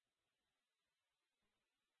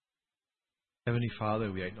Heavenly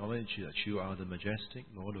Father, we acknowledge that you are the majestic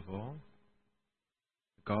Lord of all,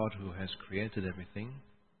 the God who has created everything,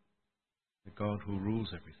 the God who rules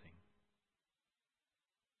everything.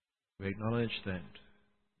 We acknowledge that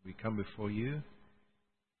we come before you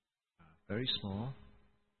very small,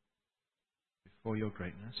 before your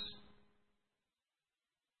greatness,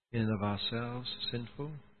 in and of ourselves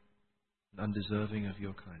sinful and undeserving of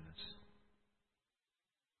your kindness.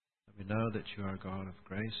 But we know that you are a God of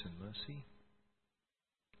grace and mercy.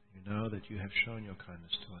 We know that you have shown your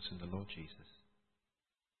kindness to us in the Lord Jesus.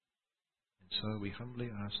 And so we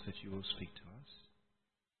humbly ask that you will speak to us,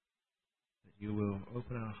 that you will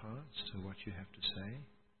open our hearts to what you have to say,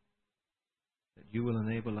 that you will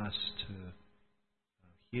enable us to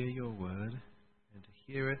hear your word and to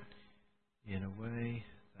hear it in a way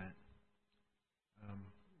that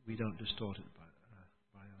we don't distort it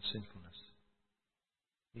by our sinfulness.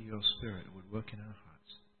 That your Spirit would work in our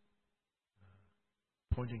hearts,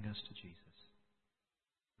 pointing us to Jesus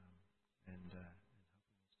and helping us to love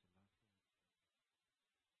Him.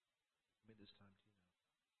 Commit this time to you now.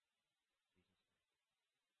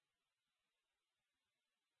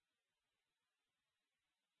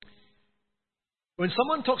 When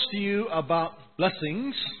someone talks to you about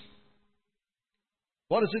blessings,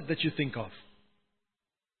 what is it that you think of?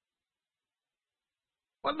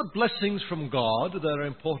 What are the blessings from God that are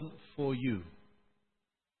important for you?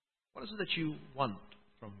 What is it that you want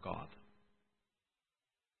from God?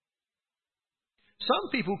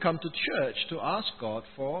 Some people come to church to ask God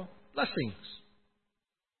for blessings.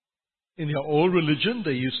 In their old religion,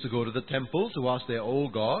 they used to go to the temple to ask their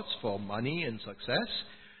old gods for money and success.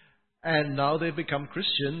 And now they've become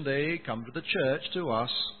Christian, they come to the church to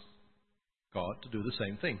ask God to do the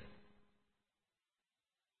same thing.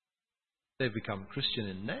 They've become Christian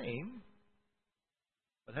in name,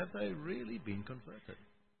 but have they really been converted?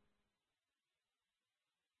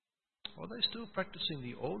 Or are they still practicing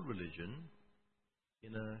the old religion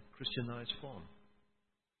in a Christianized form?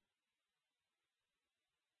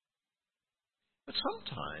 But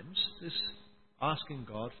sometimes this asking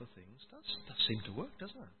God for things does seem to work,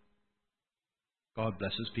 doesn't it? God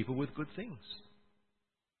blesses people with good things.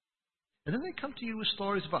 And then they come to you with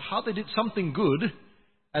stories about how they did something good,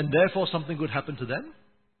 and therefore something good happened to them.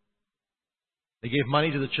 They gave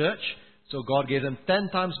money to the church, so God gave them 10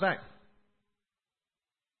 times back.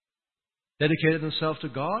 Dedicated themselves to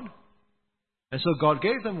God, and so God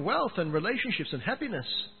gave them wealth and relationships and happiness.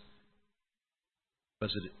 But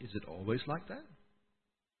is it always like that?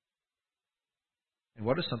 And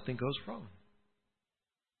what if something goes wrong?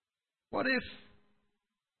 What if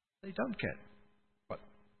they don't get what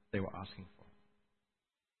they were asking for?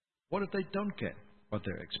 What if they don't get what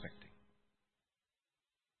they're expecting?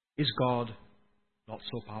 Is God not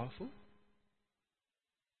so powerful?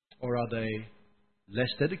 Or are they less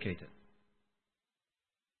dedicated?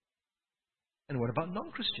 And what about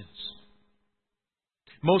non-Christians?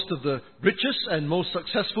 Most of the richest and most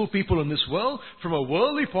successful people in this world, from a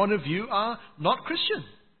worldly point of view, are not Christian.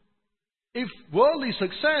 If worldly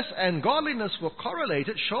success and godliness were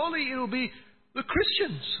correlated, surely it will be the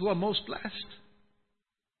Christians who are most blessed.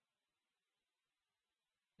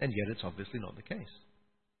 And yet it's obviously not the case.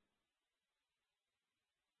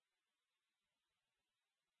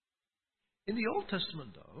 In the Old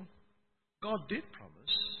Testament, though, God did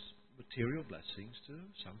promise material blessings to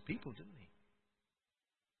some people, didn't He?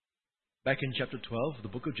 Back in chapter 12 of the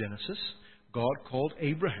book of Genesis, God called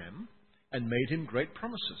Abraham and made him great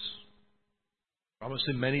promises. Promised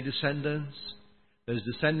him many descendants. Those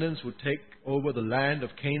descendants would take over the land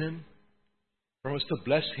of Canaan. Promised to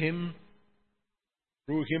bless him.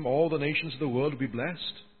 Through him, all the nations of the world would be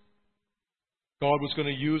blessed. God was going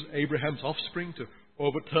to use Abraham's offspring to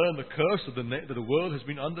overturn the curse that the world has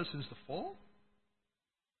been under since the fall.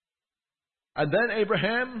 And then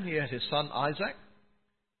Abraham, he had his son Isaac,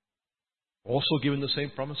 also given the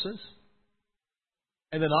same promises.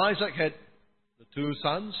 And then Isaac had the two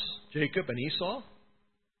sons, Jacob and Esau.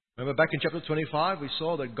 Remember back in chapter 25, we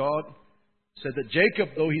saw that God said that Jacob,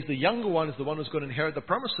 though he's the younger one, is the one who's going to inherit the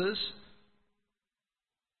promises.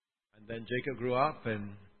 And then Jacob grew up and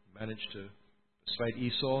managed to persuade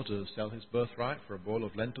Esau to sell his birthright for a bowl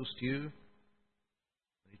of lentil stew.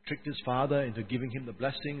 He tricked his father into giving him the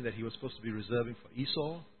blessing that he was supposed to be reserving for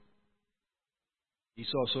Esau.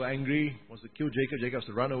 Esau was so angry, wants to kill Jacob. Jacob has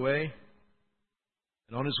to run away.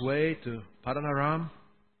 And on his way to Padan Aram,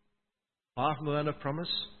 far from the land of promise,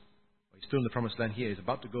 well, he's still in the promised land here, he's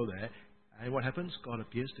about to go there. And what happens? God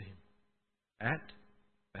appears to him at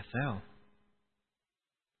Bethel.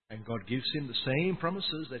 And God gives him the same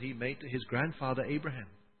promises that He made to his grandfather Abraham.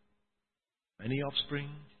 Many offspring,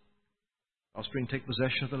 Offspring take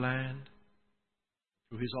possession of the land.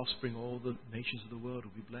 Through his offspring, all the nations of the world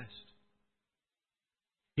will be blessed.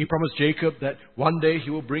 He promised Jacob that one day he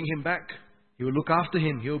will bring him back. He will look after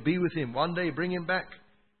him. He will be with him. One day, bring him back.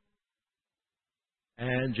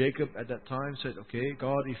 And Jacob at that time said, okay,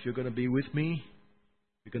 God, if you're going to be with me,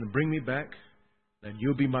 you're going to bring me back, then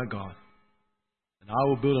you'll be my God. And I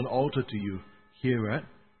will build an altar to you here at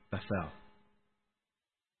Bethel.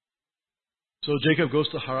 So Jacob goes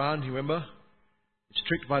to Haran, you remember? He's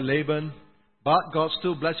tricked by Laban. But God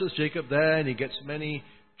still blesses Jacob there, and he gets many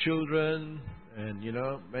children and,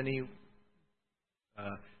 many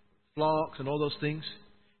flocks and all those things.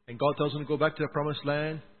 And God tells him to go back to the promised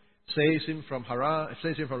land, saves him from Haran,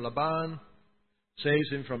 saves him from Laban,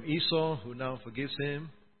 saves him from Esau, who now forgives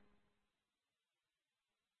him,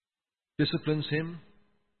 disciplines him,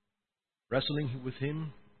 wrestling with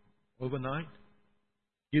him overnight,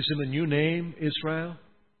 gives him a new name, Israel.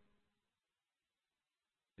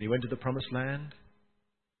 And he went to the promised land,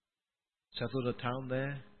 settled a town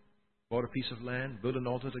there, bought a piece of land, built an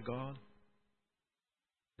altar to God,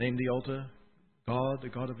 named the altar God, the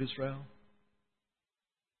God of Israel.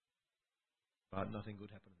 But nothing good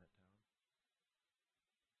happened in that town.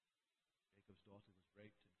 Jacob's daughter was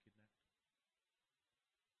raped and kidnapped.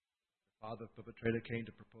 The father of the perpetrator came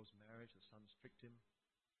to propose marriage. The sons tricked him,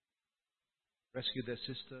 rescued their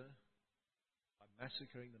sister by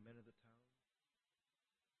massacring the men of the town,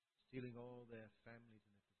 stealing all their families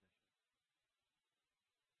and their possessions.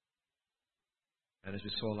 And as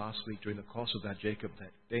we saw last week, during the course of that, Jacob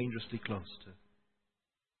got dangerously close to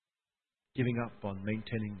giving up on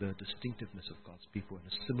maintaining the distinctiveness of God's people and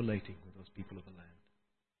assimilating with those people of the land.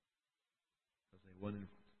 Because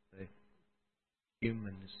him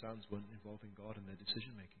and his sons weren't involving God in their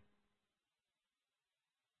decision making.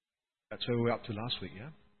 That's where we were up to last week,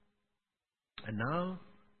 yeah? And now,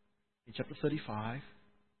 in chapter 35,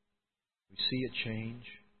 we see a change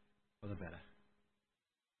for the better.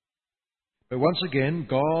 But once again,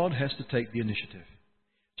 God has to take the initiative.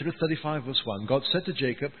 Chapter 35, verse 1. God said to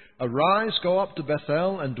Jacob, "Arise, go up to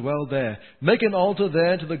Bethel and dwell there. Make an altar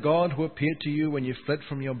there to the God who appeared to you when you fled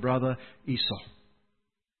from your brother Esau."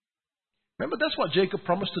 Remember, that's what Jacob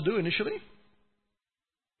promised to do initially.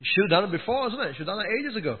 He should have done it before, isn't it? He should have done it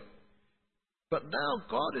ages ago. But now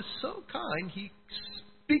God is so kind, He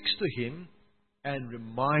speaks to him and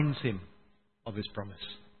reminds him of His promise.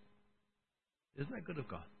 Isn't that good of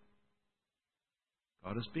God?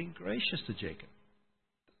 God is being gracious to Jacob.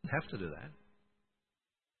 He doesn't have to do that.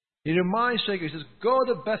 He reminds Jacob, He says, "Go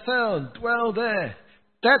to Bethel and dwell there.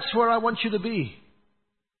 That's where I want you to be."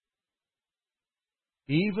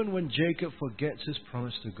 Even when Jacob forgets his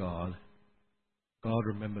promise to God, God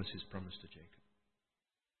remembers His promise to Jacob.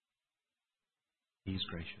 He is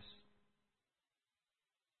gracious.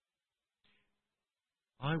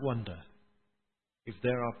 I wonder if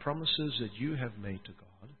there are promises that you have made to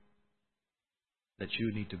God that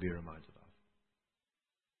you need to be reminded of.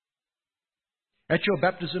 At your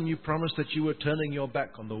baptism, you promised that you were turning your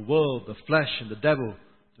back on the world, the flesh, and the devil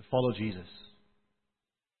to follow Jesus.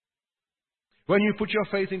 When you put your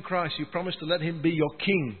faith in Christ, you promised to let Him be your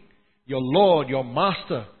King, your Lord, your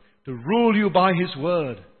Master, to rule you by His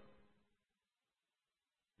word.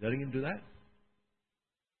 Letting Him do that?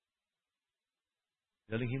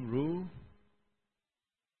 Letting Him rule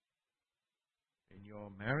in your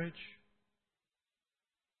marriage,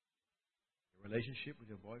 your relationship with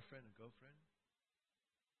your boyfriend and girlfriend,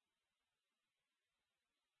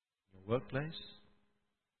 your workplace,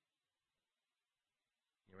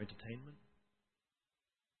 your entertainment,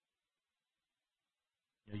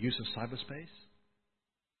 your use of cyberspace.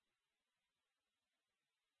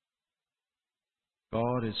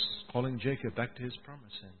 God is calling Jacob back to his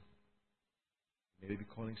promise, and maybe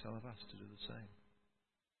calling some of us to do the same.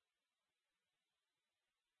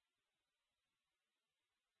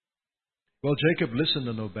 Well, Jacob listened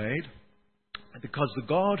and obeyed, because the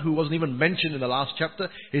God who wasn't even mentioned in the last chapter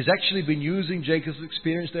has actually been using Jacob's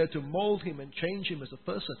experience there to mold him and change him as a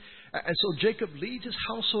person. And so Jacob leads his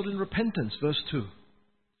household in repentance, verse 2.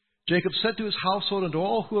 Jacob said to his household and to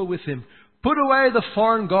all who are with him, "Put away the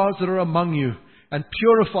foreign gods that are among you, and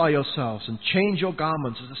purify yourselves, and change your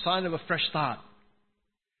garments as a sign of a fresh start.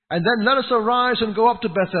 And then let us arise and go up to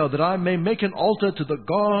Bethel, that I may make an altar to the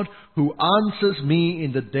God who answers me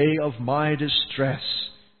in the day of my distress,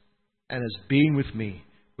 and has been with me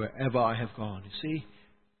wherever I have gone." You see,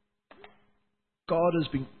 God has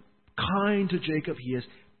been kind to Jacob. He has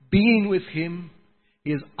been with him.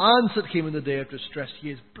 He has answered him in the day of distress. He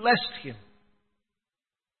has blessed him.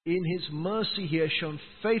 In His mercy, He has shown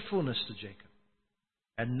faithfulness to Jacob.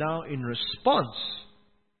 And now, in response,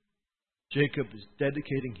 Jacob is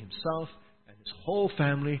dedicating himself and his whole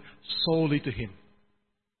family solely to him.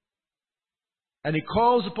 And he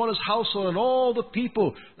calls upon his household and all the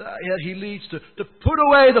people that he leads to put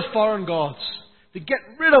away the foreign gods, to get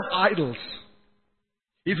rid of idols.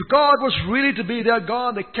 If God was really to be their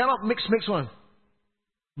God, they cannot mix one.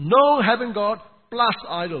 No heaven God plus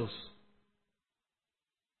idols.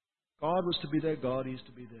 God was to be their God, He is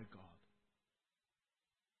to be their God.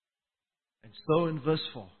 And so in verse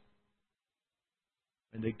 4,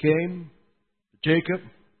 when they came to Jacob,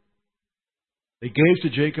 they gave to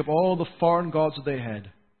Jacob all the foreign gods that they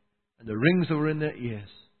had, and the rings that were in their ears.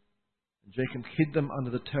 And Jacob hid them under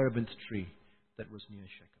the terebinth tree that was near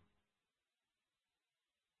Shechem.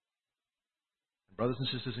 And brothers and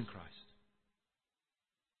sisters in Christ,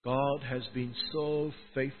 God has been so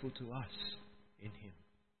faithful to us in Him.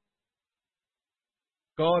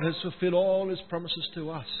 God has fulfilled all His promises to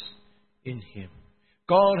us in Him.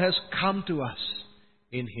 God has come to us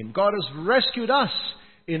in Him. God has rescued us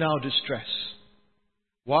in our distress.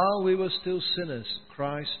 While we were still sinners,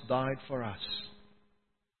 Christ died for us.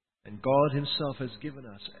 And God Himself has given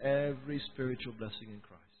us every spiritual blessing in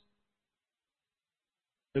Christ.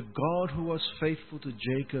 The God who was faithful to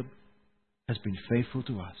Jacob has been faithful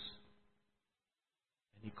to us.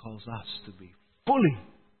 And He calls us to be fully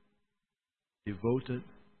devoted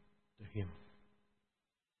to Him.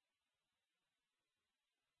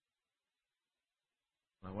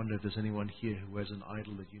 I wonder if there's anyone here who has an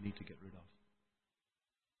idol that you need to get rid of.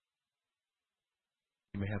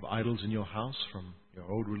 You may have idols in your house from your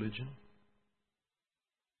old religion.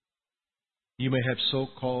 You may have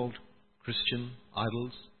so-called Christian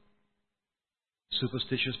idols,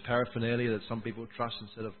 superstitious paraphernalia that some people trust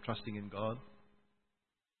instead of trusting in God.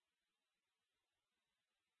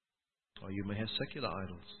 Or you may have secular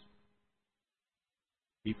idols.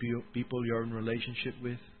 People you're in relationship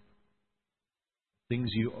with, things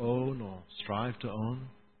you own or strive to own,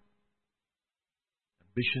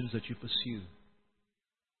 ambitions that you pursue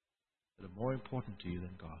that are more important to you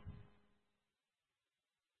than God.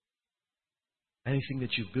 Anything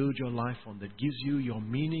that you build your life on that gives you your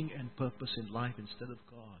meaning and purpose in life instead of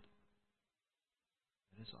God,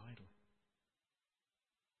 that is idol.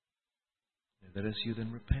 And that is you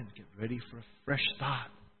then repent, get ready for a fresh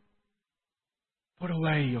start. Put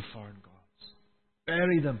away your foreign gods.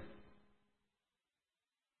 Bury them.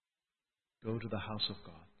 Go to the house of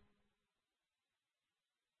God.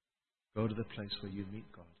 Go to the place where you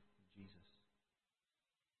meet God.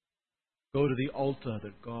 Go to the altar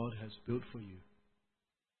that God has built for you.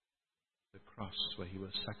 The cross where He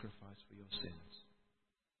was sacrificed for your sins.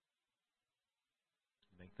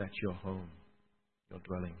 Make that your home, your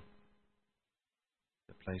dwelling.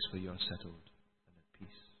 The place where you are settled and at peace.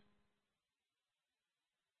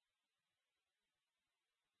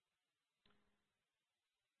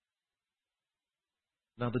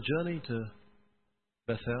 Now the journey to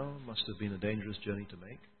Bethel must have been a dangerous journey to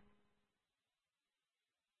make.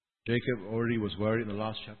 Jacob already was worried in the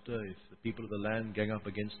last chapter if the people of the land gang up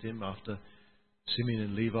against him after Simeon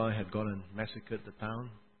and Levi had gone and massacred the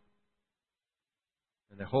town.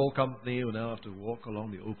 And the whole company will now have to walk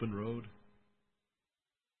along the open road.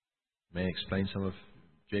 May explain some of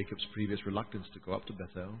Jacob's previous reluctance to go up to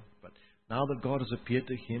Bethel. But now that God has appeared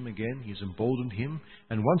to him again, He's emboldened him.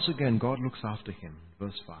 And once again, God looks after him.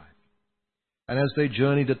 Verse 5. And as they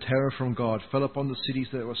journeyed, the terror from God fell upon the cities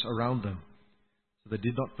that was around them. So they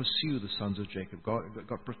did not pursue the sons of Jacob.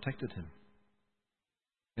 God protected him.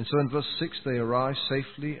 And so in verse 6, they arrived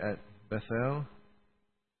safely at Bethel,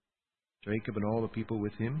 Jacob and all the people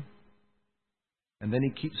with him. And then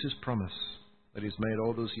he keeps his promise that he's made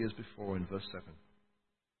all those years before in verse 7.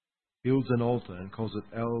 Builds an altar and calls it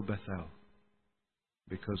El Bethel,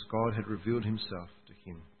 because God had revealed Himself to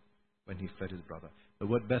him when he fled his brother. The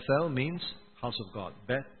word Bethel means house of God.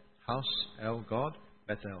 Beth, house, El, God.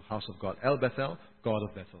 Bethel, house of God. El Bethel, God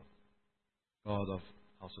of Bethel. God of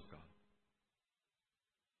house of God.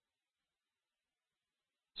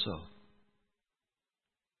 So,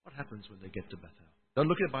 what happens when they get to Bethel? Don't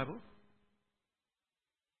look at the Bible.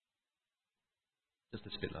 Just a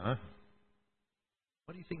spit, huh?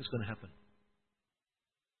 What do you think is going to happen?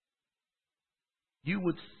 You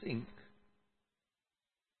would think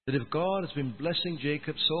that if God has been blessing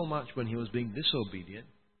Jacob so much when he was being disobedient,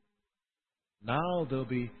 now there'll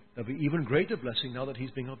be even greater blessing now that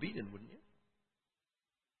he's being obedient, wouldn't you?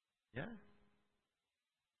 Yeah?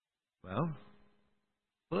 Well,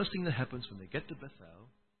 first thing that happens when they get to Bethel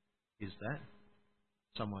is that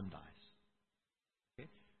someone dies. Okay?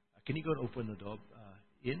 Can you go and open the door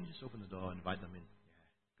Just open the door and invite them in. Yeah,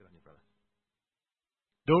 good on you, brother.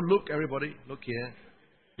 Don't look, everybody. Look here.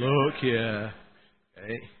 Look here.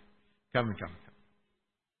 Okay. Come.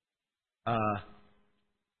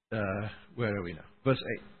 Where are we now? Verse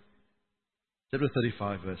 8. Chapter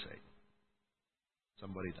 35, verse 8.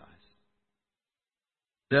 Somebody dies.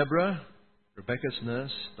 Deborah, Rebekah's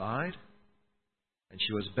nurse, died, and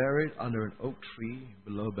she was buried under an oak tree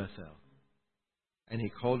below Bethel. And he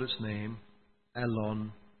called its name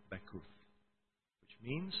Elon Bekuth, which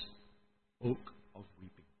means oak of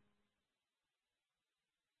weeping.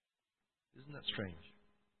 Isn't that strange?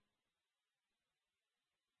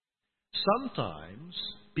 Sometimes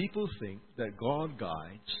people think that God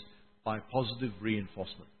guides by positive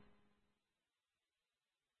reinforcement.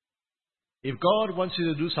 If God wants you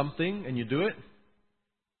to do something and you do it,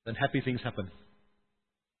 then happy things happen.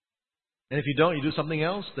 And if you don't, you do something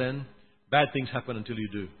else, then bad things happen until you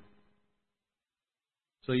do.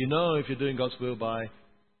 So you know if you're doing God's will by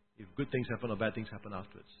if good things happen or bad things happen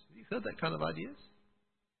afterwards. Have you heard that kind of ideas?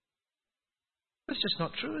 That's just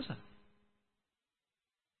not true, is it?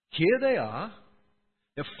 Here they are.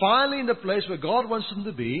 They're finally in the place where God wants them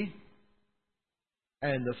to be.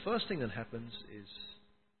 And the first thing that happens is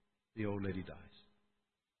the old lady dies.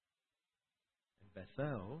 And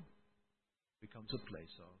Bethel becomes a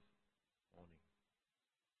place of mourning.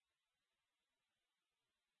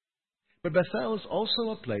 But Bethel is also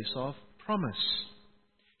a place of promise.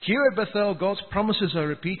 Here at Bethel, God's promises are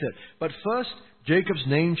repeated. But first, Jacob's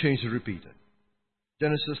name change is repeated.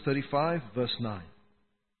 Genesis 35, verse 9.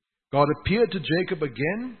 God appeared to Jacob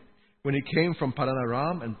again when he came from Padan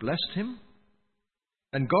Aram and blessed him.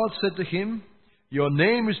 And God said to him, "Your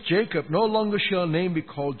name is Jacob. No longer shall your name be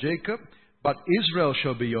called Jacob, but Israel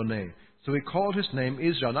shall be your name." So he called his name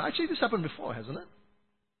Israel. Now, actually, this happened before, hasn't it?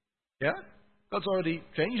 Yeah? God's already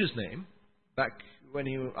changed his name back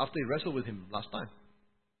after he wrestled with him last time.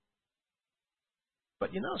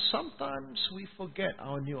 But you know, sometimes we forget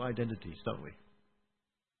our new identities, don't we?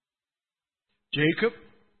 Jacob,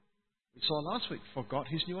 we saw last week, forgot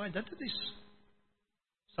his new identities.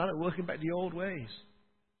 Started working back the old ways.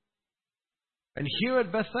 And here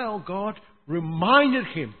at Bethel, God reminded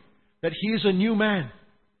him that he is a new man.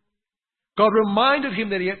 God reminded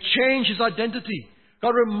him that he had changed his identity.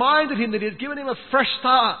 God reminded him that he had given him a fresh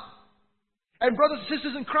start. And brothers and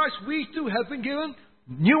sisters in Christ, we too have been given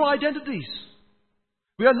new identities.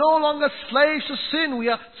 We are no longer slaves to sin. We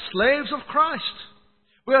are slaves of Christ.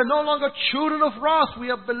 We are no longer children of wrath.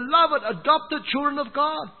 We are beloved, adopted children of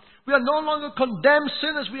God. We are no longer condemned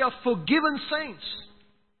sinners. We are forgiven saints.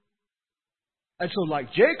 And so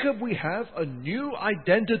like Jacob, we have a new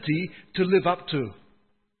identity to live up to.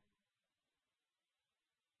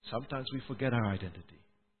 Sometimes we forget our identity.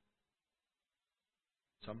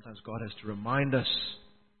 Sometimes God has to remind us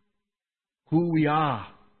who we are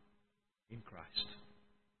in Christ.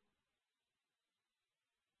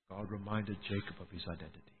 God reminded Jacob of his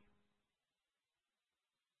identity.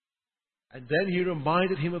 And then he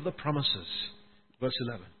reminded him of the promises. Verse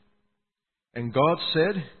 11. And God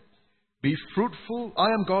said, "Be fruitful,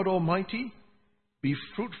 I am God Almighty. Be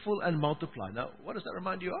fruitful and multiply." Now, what does that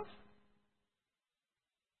remind you of?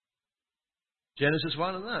 Genesis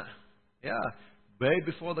 1 and that. Yeah. Way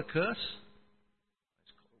before the curse.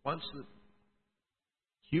 Wants the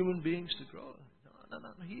human beings to grow.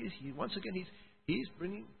 No. Once again, he's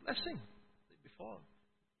bringing blessing. Before,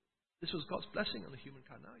 this was God's blessing on the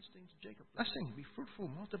humankind. Now he's saying to Jacob, blessing, be fruitful,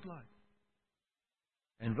 multiply.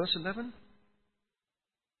 And verse 11,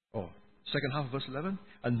 second half of verse 11,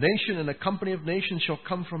 "A nation and a company of nations shall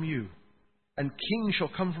come from you, and kings shall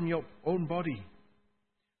come from your own body.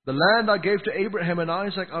 The land I gave to Abraham and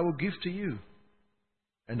Isaac I will give to you,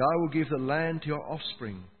 and I will give the land to your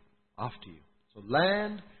offspring after you." So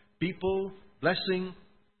land, people, blessing,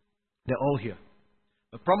 they're all here.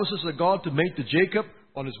 The promises of God to make to Jacob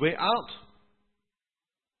on his way out.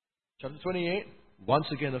 Chapter 28,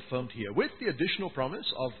 once again affirmed here, with the additional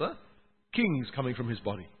promise of the kings coming from his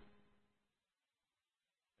body.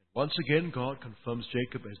 Once again, God confirms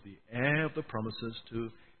Jacob as the heir of the promises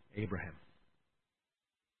to Abraham.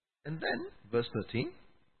 And then, verse 13,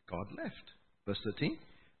 God left. Verse 13,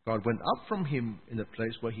 God went up from him in the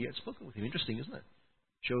place where he had spoken with him. Interesting, isn't it?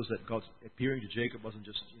 Shows that God's appearing to Jacob wasn't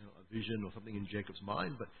just a vision or something in Jacob's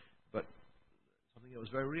mind, but something that was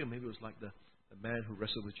very real. Maybe it was like the man who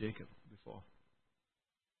wrestled with Jacob before.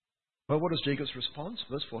 But what is Jacob's response?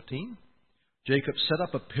 Verse 14. Jacob set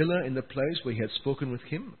up a pillar in the place where he had spoken with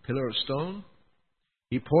him, a pillar of stone.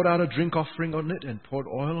 He poured out a drink offering on it and poured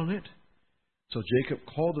oil on it. So Jacob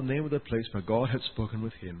called the name of the place where God had spoken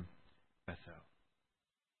with him, Bethel.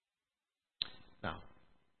 Now,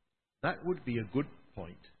 that would be a good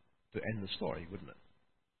point to end the story, wouldn't it?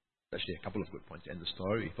 Actually, a couple of good points to end the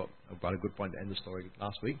story. We thought about a good point to end the story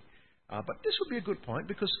last week. But this would be a good point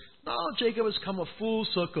because now Jacob has come a full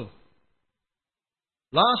circle.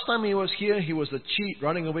 Last time he was here, he was the cheat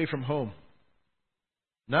running away from home.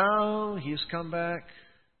 Now he's come back,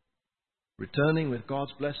 returning with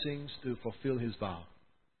God's blessings to fulfill his vow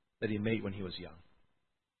that he made when he was young.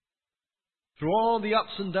 Through all the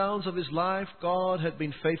ups and downs of his life, God had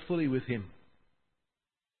been faithfully with him.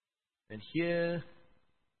 And here,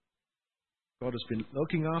 God has been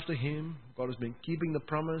looking after him. God has been keeping the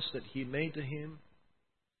promise that he made to him.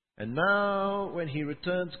 And now, when he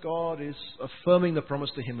returns, God is affirming the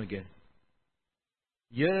promise to him again.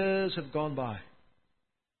 Years have gone by,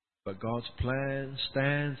 but God's plan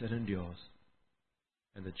stands and endures.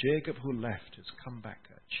 And the Jacob who left has come back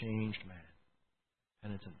a changed man,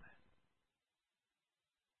 penitent man.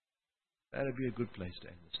 That would be a good place to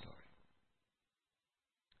end the story.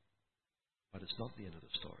 But it's not the end of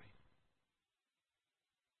the story.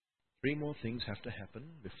 3 more things have to happen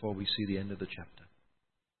before we see the end of the chapter.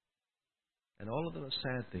 And all of them are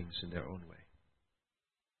sad things in their own way.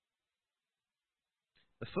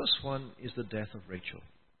 The first one is the death of Rachel.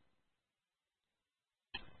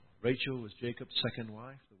 Rachel was Jacob's second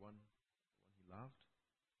wife, the one he loved.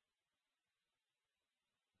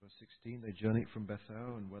 Verse 16, they journeyed from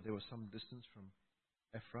Bethel, and where there was some distance from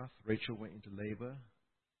Ephrath, Rachel went into labor.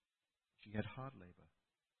 She had hard labor.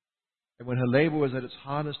 And when her labor was at its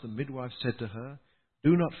hardest, the midwife said to her,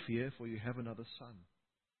 "Do not fear, for you have another son."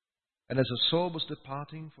 And as her soul was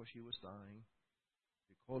departing, for she was dying,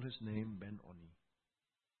 they called his name Ben-Oni,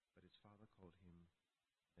 but his father called him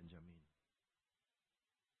Benjamin.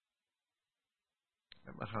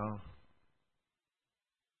 Remember how a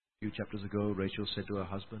few chapters ago Rachel said to her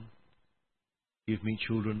husband, "Give me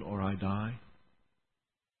children or I die"?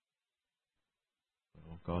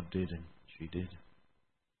 Well, God did, and she did.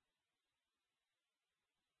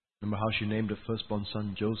 Remember how she named her firstborn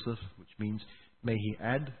son Joseph, which means "may he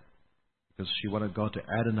add," because she wanted God to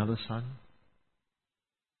add another son?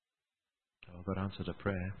 Oh, God answered her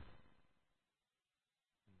prayer,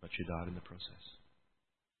 but she died in the process.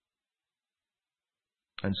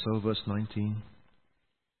 And so, verse 19,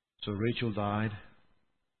 so Rachel died.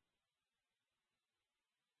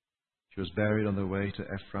 She was buried on the way to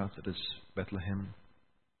Ephrath, that is Bethlehem.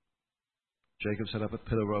 Jacob set up a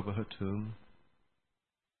pillar over her tomb,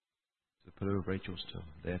 the pillar of Rachel's tomb,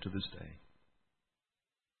 there to this day.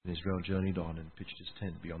 And Israel journeyed on and pitched his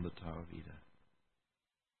tent beyond the Tower of Eder.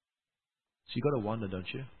 So you've got to wonder,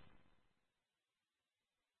 don't you? You've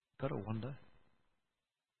got to wonder.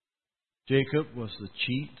 Jacob was the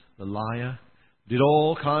cheat, the liar, did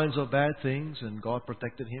all kinds of bad things, and God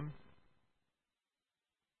protected him.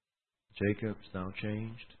 Jacob's now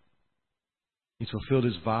changed. He's fulfilled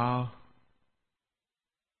his vow,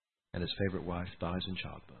 and his favorite wife dies in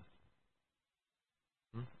childbirth.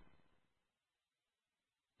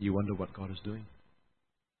 You wonder what God is doing.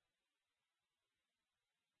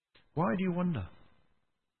 Why do you wonder?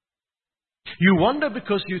 You wonder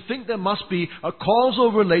because you think there must be a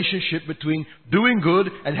causal relationship between doing good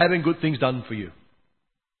and having good things done for you.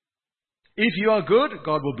 If you are good,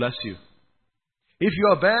 God will bless you. If you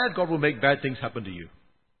are bad, God will make bad things happen to you.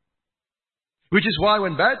 Which is why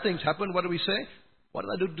when bad things happen, what do we say? What did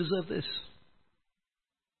I do to deserve this?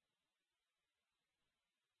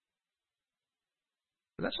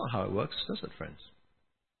 But that's not how it works, does it, friends?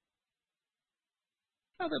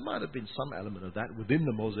 Now, there might have been some element of that within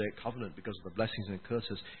the Mosaic covenant because of the blessings and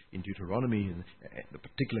curses in Deuteronomy and the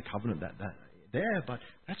particular covenant that there, but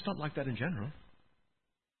that's not like that in general.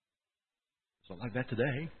 It's not like that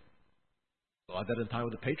today. It's not like that in time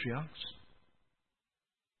with the patriarchs.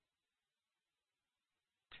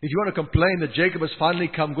 If you want to complain that Jacob has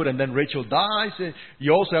finally come good and then Rachel dies,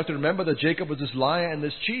 you also have to remember that Jacob was this liar and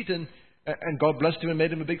this cheat, and God blessed him and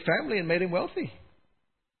made him a big family and made him wealthy.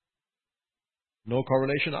 No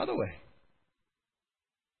correlation either way.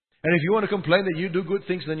 And if you want to complain that you do good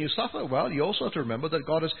things and then you suffer, well, you also have to remember that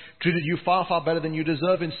God has treated you far, far better than you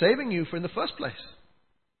deserve in saving you in the first place.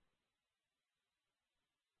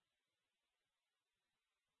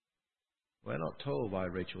 We're not told why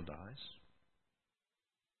Rachel dies.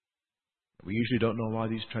 We usually don't know why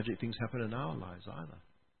these tragic things happen in our lives either.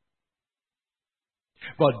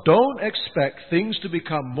 But don't expect things to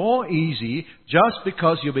become more easy just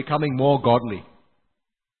because you're becoming more godly.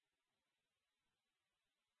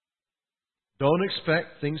 Don't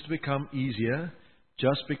expect things to become easier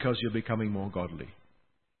just because you're becoming more godly.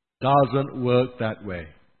 Doesn't work that way.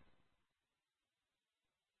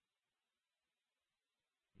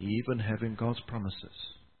 Even having God's promises,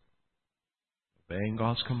 obeying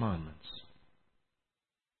God's commandments,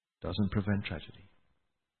 doesn't prevent tragedy.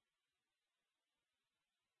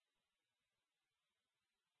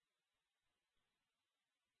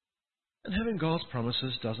 And having God's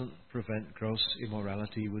promises doesn't prevent gross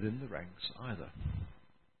immorality within the ranks either.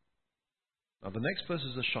 Now, the next verse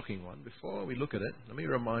is a shocking one. Before we look at it, let me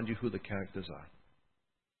remind you who the characters are.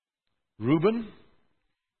 Reuben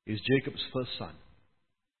is Jacob's first son,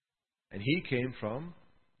 and he came from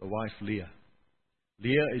the wife Leah.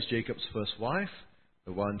 Leah is Jacob's first wife,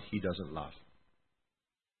 the one he doesn't love.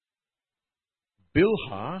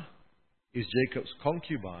 Bilhah is Jacob's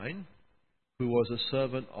concubine, who was a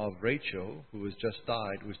servant of Rachel, who has just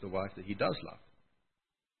died, who is the wife that he does love.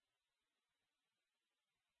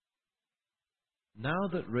 Now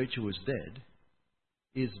that Rachel is dead,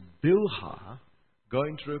 is Bilhah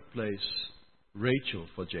going to replace Rachel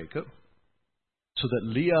for Jacob so that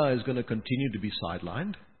Leah is going to continue to be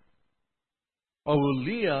sidelined? Or will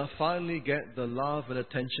Leah finally get the love and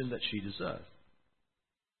attention that she deserves?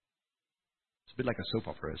 It's a bit like a soap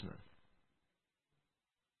opera, isn't it?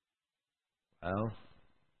 Well,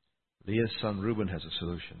 Leah's son Reuben has a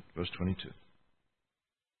solution. Verse 22.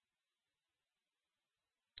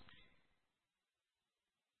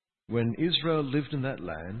 When Israel lived in that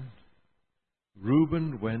land,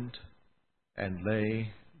 Reuben went and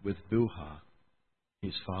lay with Bilhah,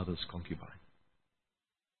 his father's concubine.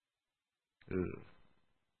 Ugh.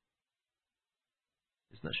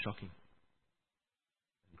 Isn't that shocking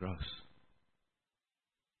and gross?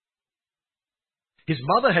 His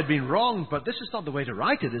mother had been wrong, but this is not the way to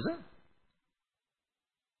write it, is it?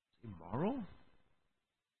 Immoral?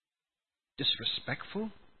 Disrespectful?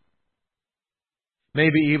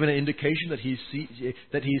 Maybe even an indication that he's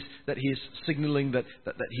signaling that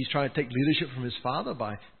he's trying to take leadership from his father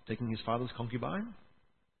by taking his father's concubine.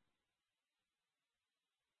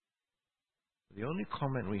 The only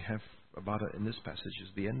comment we have about it in this passage is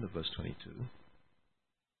the end of verse 22.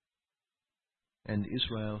 And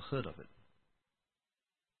Israel heard of it.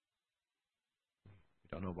 We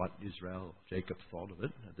don't know what Israel or Jacob thought of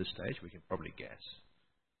it at this stage. We can probably guess.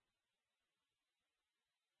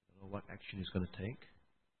 We don't know what action he's going to take.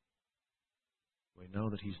 We know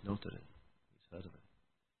that he's noted it. He's heard of it.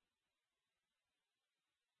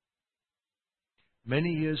 Many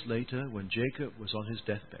years later, when Jacob was on his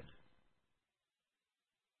deathbed,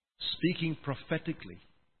 speaking prophetically,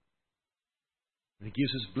 when he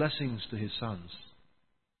gives his blessings to his sons,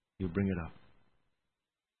 he'll bring it up.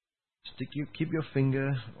 Keep your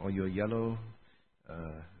finger or your yellow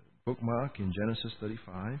bookmark in Genesis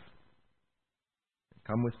 35.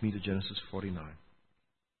 Come with me to Genesis 49.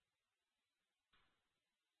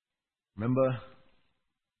 Remember,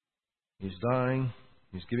 he's dying,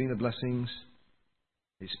 he's giving the blessings,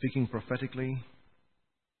 he's speaking prophetically.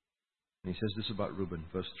 And he says this about Reuben,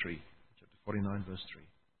 verse 3. Chapter 49, verse 3.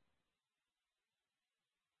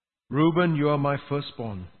 Reuben, you are my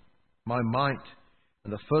firstborn, my might,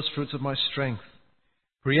 and the firstfruits of my strength,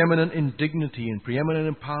 preeminent in dignity and preeminent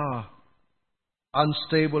in power.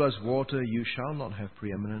 Unstable as water, you shall not have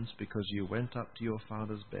preeminence, because you went up to your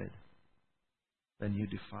father's bed. Then you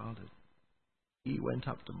defiled it. He went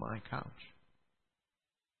up to my couch.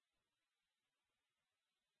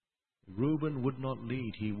 Reuben would not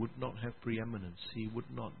lead. He would not have preeminence. He would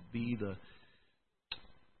not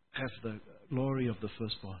have the glory of the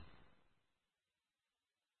firstborn.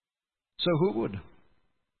 So who would?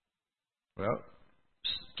 Well,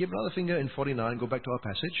 give another finger in 49, go back to our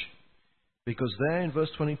passage, because there in verse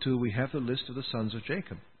 22 we have the list of the sons of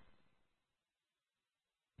Jacob.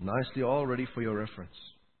 Nicely all ready for your reference.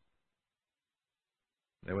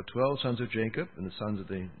 There were 12 sons of Jacob, and the sons that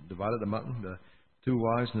they divided among the 2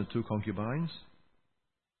 wives and the 2 concubines.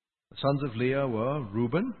 The sons of Leah were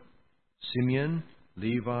Reuben, Simeon,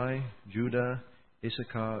 Levi, Judah,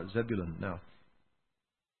 Issachar, Zebulun. Now,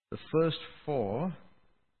 the first 4,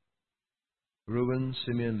 Reuben,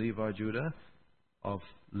 Simeon, Levi, Judah, of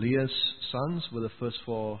Leah's sons were the first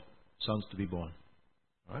 4 sons to be born.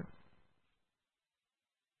 All right?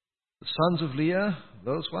 The sons of Leah,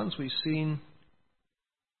 those ones we've seen,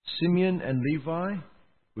 Simeon and Levi,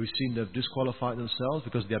 we've seen they've disqualified themselves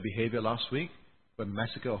because of their behavior last week, when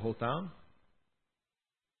massacre a whole town.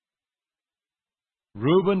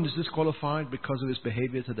 Reuben is disqualified because of his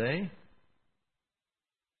behavior today,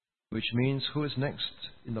 which means who is next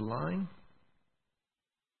in the line?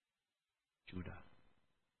 Judah.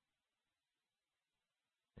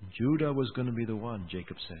 And Judah was going to be the one,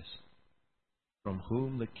 Jacob says, from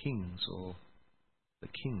whom the kings or the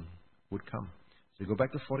king would come. So go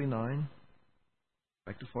back to 49.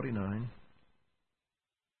 Back to 49.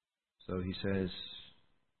 So he says,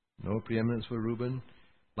 no preeminence for Reuben.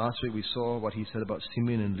 Last week we saw what he said about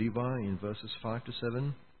Simeon and Levi in verses 5 to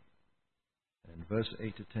 7. And verse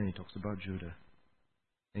 8 to 10 he talks about Judah.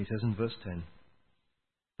 And he says in verse 10,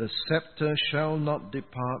 "The scepter shall not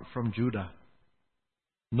depart from Judah,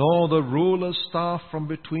 nor the ruler's staff from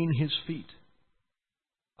between his feet,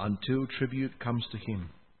 until tribute comes to him,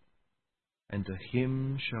 and to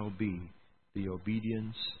him shall be the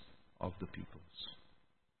obedience of the peoples."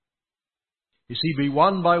 You see,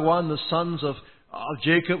 one by one, the sons of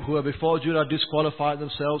Jacob, who were before Judah, disqualified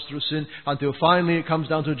themselves through sin, until finally it comes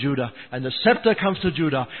down to Judah. And the scepter comes to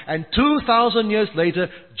Judah. And 2,000 years later,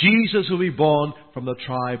 Jesus will be born from the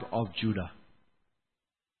tribe of Judah.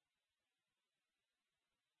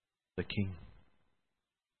 The king.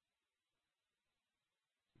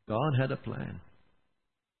 God had a plan.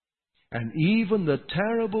 And even the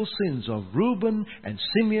terrible sins of Reuben and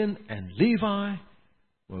Simeon and Levi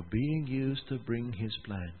were being used to bring his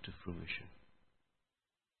plan to fruition.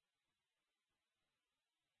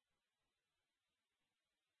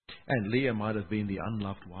 And Leah might have been the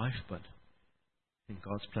unloved wife, but in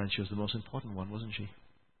God's plan she was the most important one, wasn't she?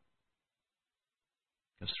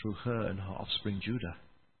 Because through her and her offspring Judah,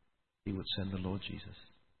 he would send the Lord Jesus.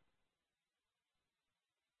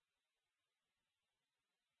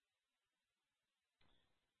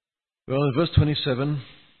 Well, in verse 27,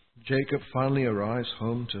 Jacob finally arrives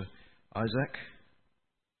home to Isaac.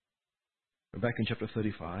 We're back in chapter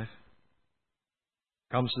 35.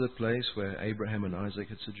 Comes to the place where Abraham and Isaac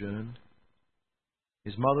had sojourned.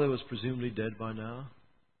 His mother was presumably dead by now,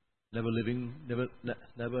 never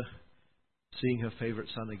seeing her favorite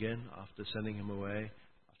son again after sending him away,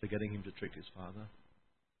 after getting him to trick his father.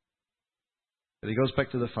 But he goes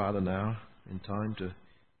back to the father now, in time to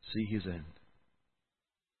see his end.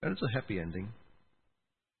 And it's a happy ending.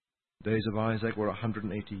 The days of Isaac were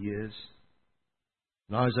 180 years.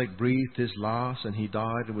 And Isaac breathed his last, and he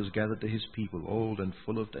died and was gathered to his people, old and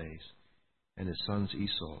full of days. And his sons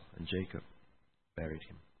Esau and Jacob buried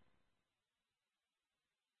him.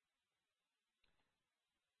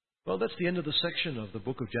 Well, that's the end of the section of the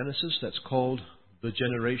book of Genesis that's called the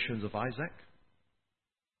generations of Isaac.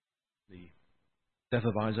 The death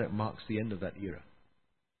of Isaac marks the end of that era.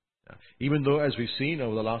 Now, even though, as we've seen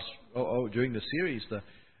over the last during the series, the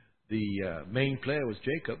main player was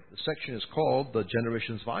Jacob, the section is called the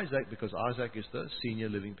generations of Isaac because Isaac is the senior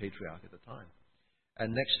living patriarch at the time.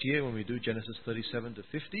 And next year, when we do Genesis 37 to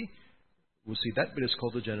 50, we'll see that bit is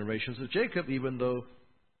called the generations of Jacob, even though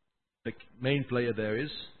the main player there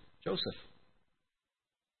is Joseph.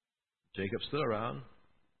 Jacob's still around,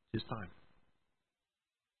 his time.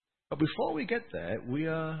 But before we get there, we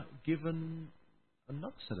are given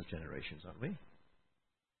another set of generations, aren't we?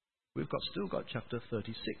 We've still got chapter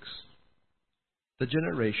 36. The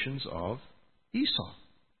generations of Esau,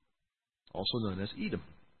 also known as Edom.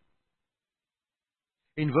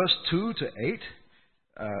 In verse 2 to 8,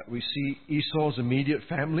 we see Esau's immediate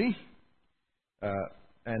family.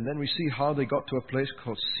 And then we see how they got to a place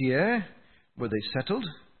called Seir, where they settled.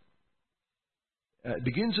 It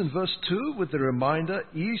begins in verse 2 with the reminder,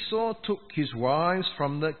 Esau took his wives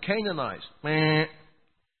from the Canaanites.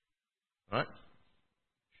 Right?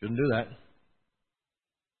 Shouldn't do that.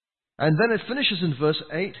 And then it finishes in verse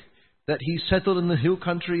 8 that he settled in the hill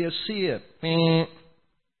country of Seir.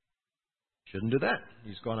 Shouldn't do that.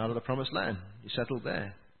 He's gone out of the promised land. He settled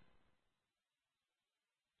there.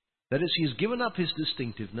 That is, he's given up his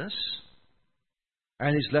distinctiveness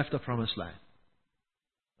and he's left the promised land.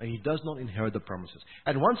 And he does not inherit the promises.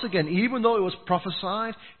 And once again, even though it was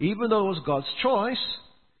prophesied, even though it was God's choice,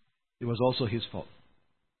 it was also his fault.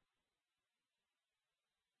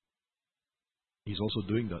 He's also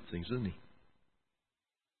doing that things, isn't he?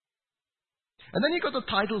 And then you got the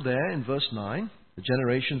title there in verse 9, the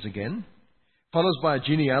generations again, follows by a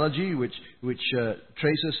genealogy which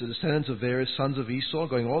traces the descendants of various sons of Esau,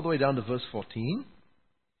 going all the way down to verse 14.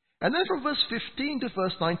 And then from verse 15 to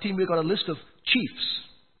verse 19, we've got a list of chiefs.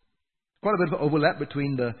 Quite a bit of overlap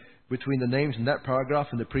between the names in that paragraph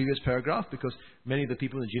and the previous paragraph, because many of the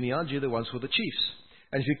people in the genealogy are the ones who are the chiefs.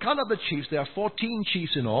 And if you count up the chiefs, there are 14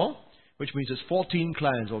 chiefs in all, which means there's 14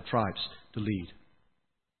 clans or tribes to lead.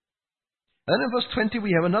 And then in verse 20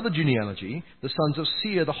 we have another genealogy, the sons of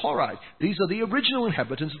Seir the Horite. These are the original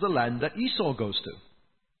inhabitants of the land that Esau goes to.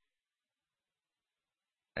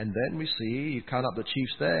 And then we see, you count up the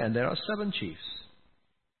chiefs there, and there are 7 chiefs.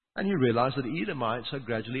 And you realize that the Edomites are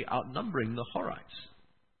gradually outnumbering the Horites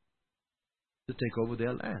to take over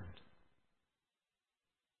their land.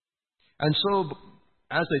 And so,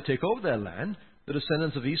 as they take over their land, the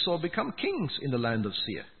descendants of Esau become kings in the land of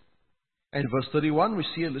Seir. And in verse 31, we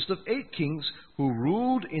see a list of 8 kings who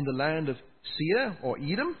ruled in the land of Seir or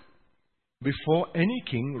Edom before any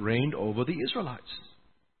king reigned over the Israelites.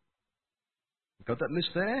 Got that list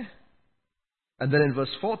there? And then in verse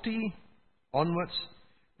 40 onwards,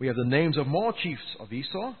 we have the names of more chiefs of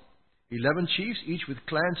Esau. 11 chiefs, each with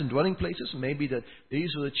clans and dwelling places. Maybe that these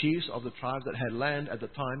were the chiefs of the tribes that had land at the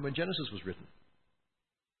time when Genesis was written.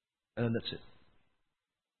 And then that's it.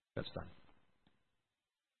 That's done.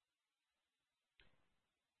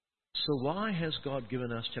 So why has God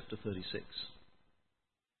given us chapter 36?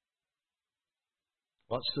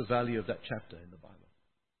 What's the value of that chapter in the Bible?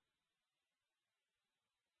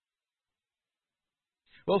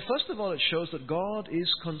 Well, first of all, it shows that God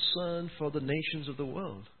is concerned for the nations of the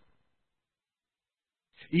world.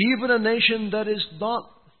 Even a nation that is not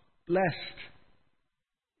blessed,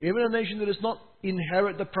 even a nation that does not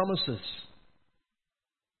inherit the promises,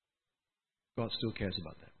 God still cares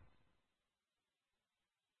about them.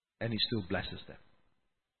 And He still blesses them.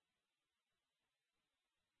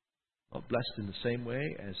 Not blessed in the same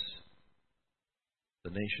way as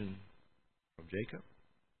the nation from Jacob,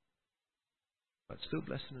 but still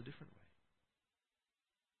blessed in a different way.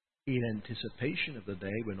 In anticipation of the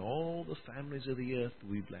day when all the families of the earth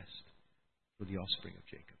will be blessed through the offspring of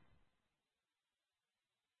Jacob.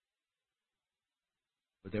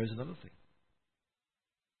 But there is another thing.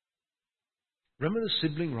 Remember the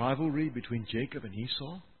sibling rivalry between Jacob and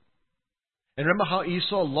Esau? And remember how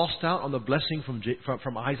Esau lost out on the blessing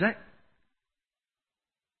from Isaac?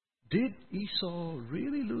 Did Esau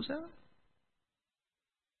really lose out?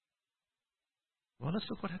 Well, let's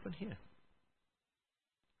look what happened here.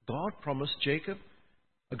 God promised Jacob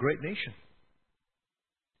a great nation.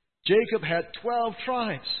 Jacob had 12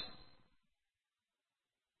 tribes.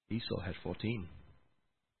 Esau had 14.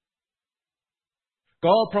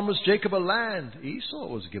 God promised Jacob a land. Esau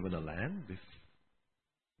was given a land.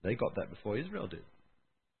 They got that before Israel did.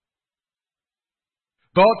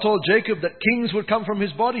 God told Jacob that kings would come from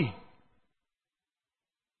his body.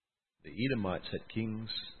 The Edomites had kings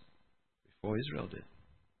before Israel did.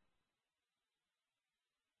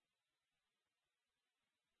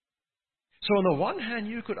 So on the one hand,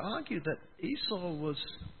 you could argue that Esau was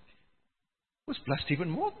blessed even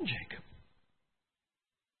more than Jacob.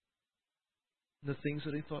 The things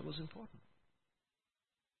that he thought was important.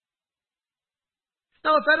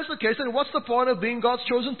 Now, if that is the case, then what's the point of being God's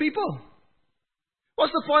chosen people?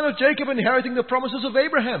 What's the point of Jacob inheriting the promises of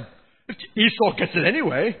Abraham? If Esau gets it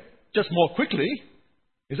anyway, just more quickly,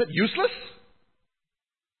 is it useless?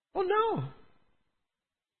 Oh no.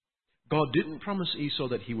 God didn't promise Esau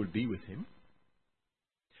that he would be with him.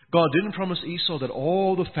 God didn't promise Esau that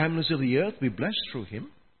all the families of the earth be blessed through him.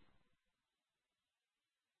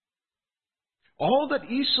 All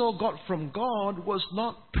that Esau got from God was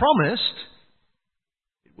not promised.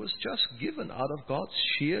 It was just given out of God's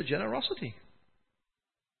sheer generosity.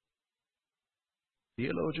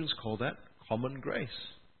 Theologians call that common grace.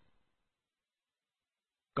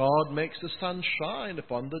 God makes the sun shine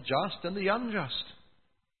upon the just and the unjust.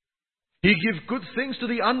 He gives good things to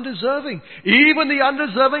the undeserving, even the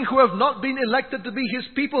undeserving who have not been elected to be His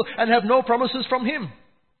people and have no promises from Him.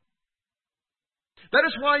 That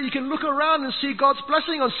is why you can look around and see God's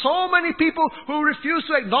blessing on so many people who refuse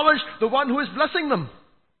to acknowledge the one who is blessing them.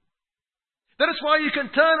 That is why you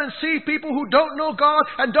can turn and see people who don't know God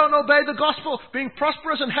and don't obey the gospel being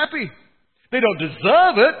prosperous and happy. They don't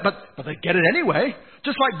deserve it, but they get it anyway.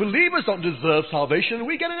 Just like believers don't deserve salvation,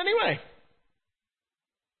 we get it anyway.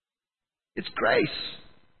 It's grace.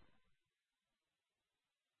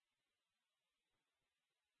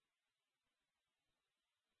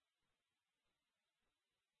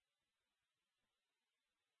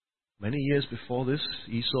 Many years before this,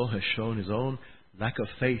 Esau has shown his own lack of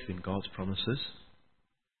faith in God's promises.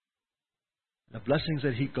 The blessings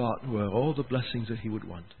that he got were all the blessings that he would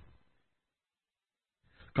want.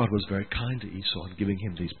 God was very kind to Esau in giving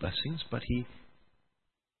him these blessings, but he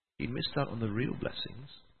missed out on the real blessings,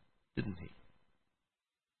 didn't he?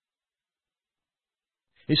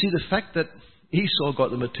 You see, the fact that Esau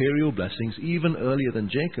got the material blessings even earlier than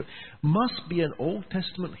Jacob must be an Old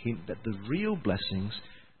Testament hint that the real blessings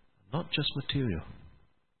are not just material.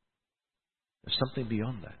 There's something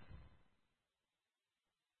beyond that.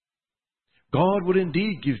 God would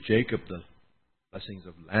indeed give Jacob the blessings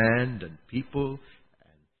of land and people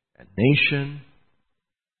and nation,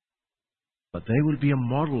 but they would be a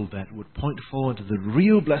model that would point forward to the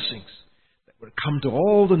real blessings that would come to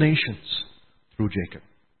all the nations through Jacob.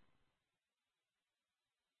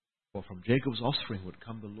 For from Jacob's offspring would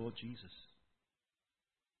come the Lord Jesus.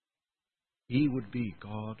 He would be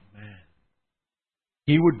God-man.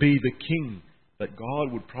 He would be the king that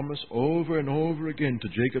God would promise over and over again to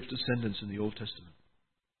Jacob's descendants in the Old Testament.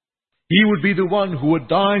 He would be the one who would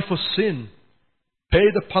die for sin, pay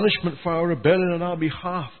the punishment for our rebellion on our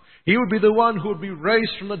behalf. He would be the one who would be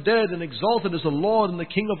raised from the dead and exalted as the Lord and the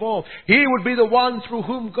King of all. He would be the one through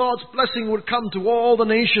whom God's blessing would come to all the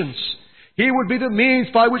nations. He would be the means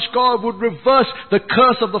by which God would reverse the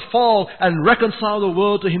curse of the fall and reconcile the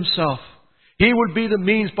world to Himself. He would be the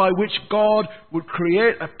means by which God would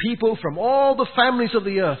create a people from all the families of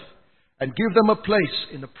the earth and give them a place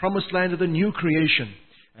in the promised land of the new creation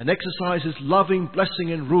and exercise His loving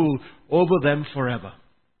blessing and rule over them forever.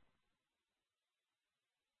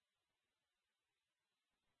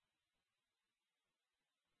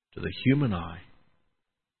 To the human eye,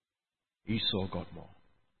 Esau got more.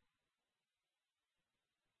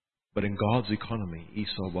 But in God's economy,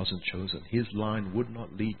 Esau wasn't chosen. His line would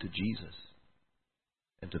not lead to Jesus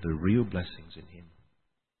and to the real blessings in Him.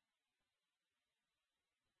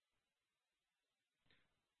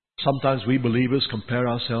 Sometimes we believers compare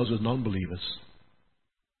ourselves with non-believers.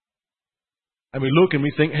 And we look and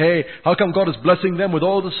we think, hey, how come God is blessing them with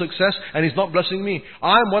all the success and He's not blessing me?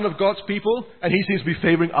 I'm one of God's people and He seems to be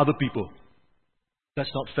favoring other people.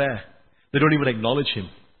 That's not fair. They don't even acknowledge Him.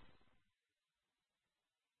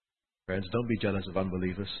 Friends, don't be jealous of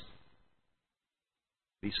unbelievers.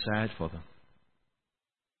 Be sad for them.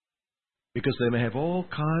 Because they may have all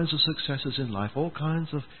kinds of successes in life, all kinds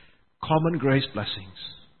of common grace blessings.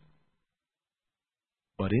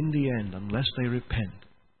 But in the end, unless they repent,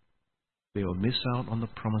 they will miss out on the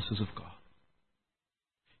promises of God.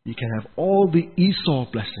 You can have all the Esau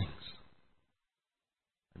blessings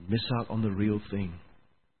and miss out on the real thing.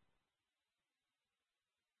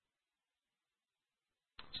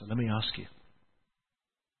 So let me ask you,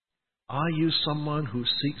 are you someone who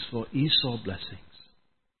seeks for Esau blessings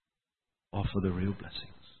or for the real blessings?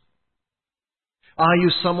 Are you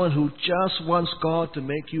someone who just wants God to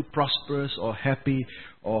make you prosperous or happy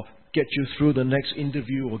or get you through the next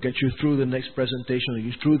interview or get you through the next presentation or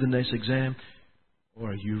you through the next exam?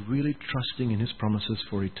 Or are you really trusting in His promises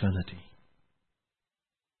for eternity?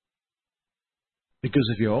 Because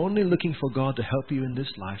if you're only looking for God to help you in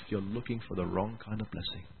this life, you're looking for the wrong kind of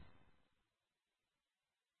blessing.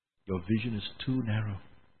 Your vision is too narrow.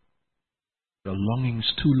 Your longing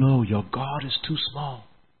is too low. Your God is too small.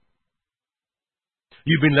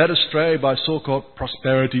 You've been led astray by so-called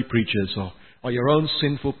prosperity preachers or your own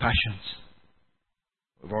sinful passions.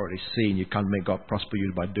 We've already seen you can't make God prosper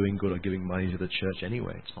you by doing good or giving money to the church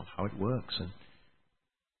anyway. It's not how it works. And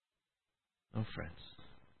no, friends.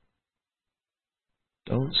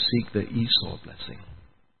 Don't seek the Esau blessing.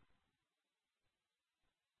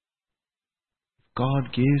 If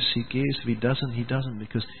God gives, He gives. If He doesn't, He doesn't.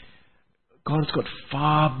 Because God has got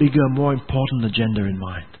far bigger, more important agenda in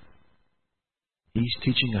mind. He's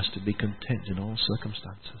teaching us to be content in all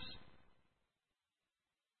circumstances.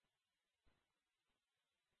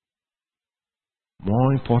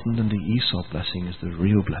 More important than the Esau blessing is the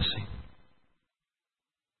real blessing.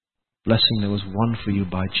 Blessing that was won for you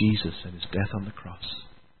by Jesus and His death on the cross.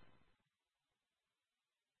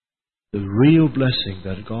 The real blessing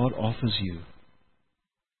that God offers you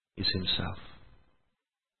is Himself.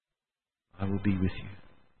 I will be with you.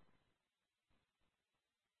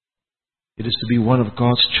 It is to be one of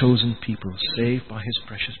God's chosen people, saved by His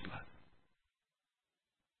precious blood.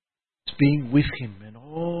 It's being with Him and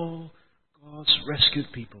all God's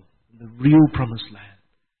rescued people in the real promised land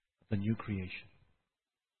of the new creation.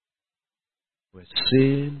 Where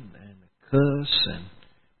sin and curse and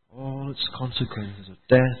all its consequences of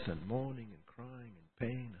death and mourning and crying and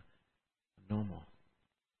pain are no more.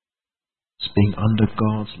 It's being under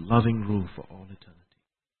God's loving rule for all eternity.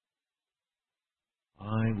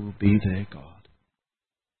 I will be their God,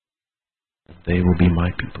 and they will be my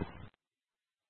people.